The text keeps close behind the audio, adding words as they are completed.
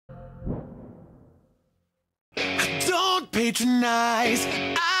patronize.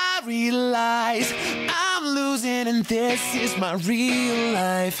 I realize I'm losing and this is my real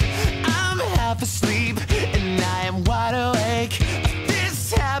life. I'm half asleep and I am wide awake.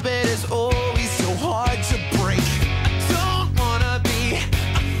 This habit is always so hard to break. I don't wanna be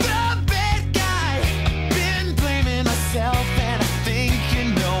the bad guy. I've been blaming myself and I think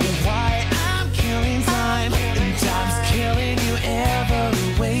you know why. I'm killing time and time's killing you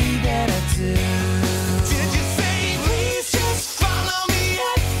every way that I do.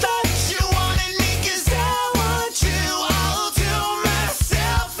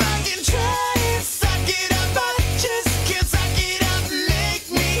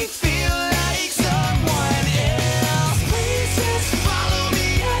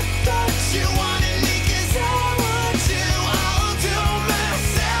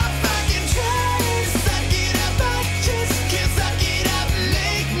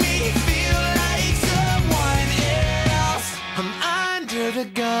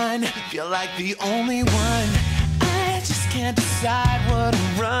 Feel like the only one. I just can't decide what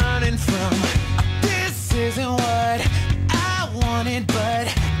I'm running from. This isn't what I wanted, but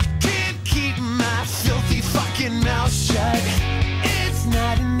I can't keep my filthy fucking mouth shut. It's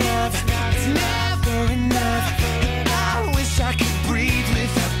not enough, it's never enough. I wish I could breathe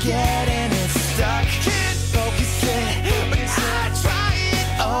without getting it stuck. Can't focus it, but I try it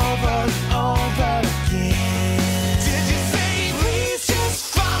over and over again.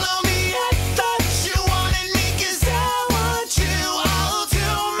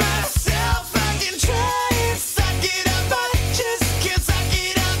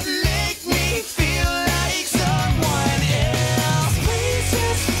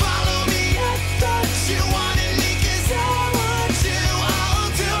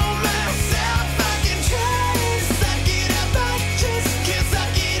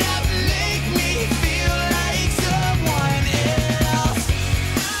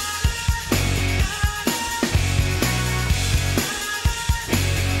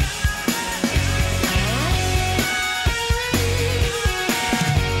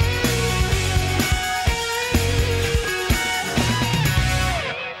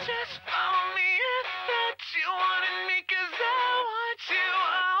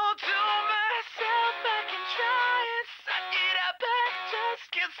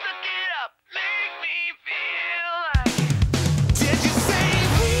 Can't suck it up, make me feel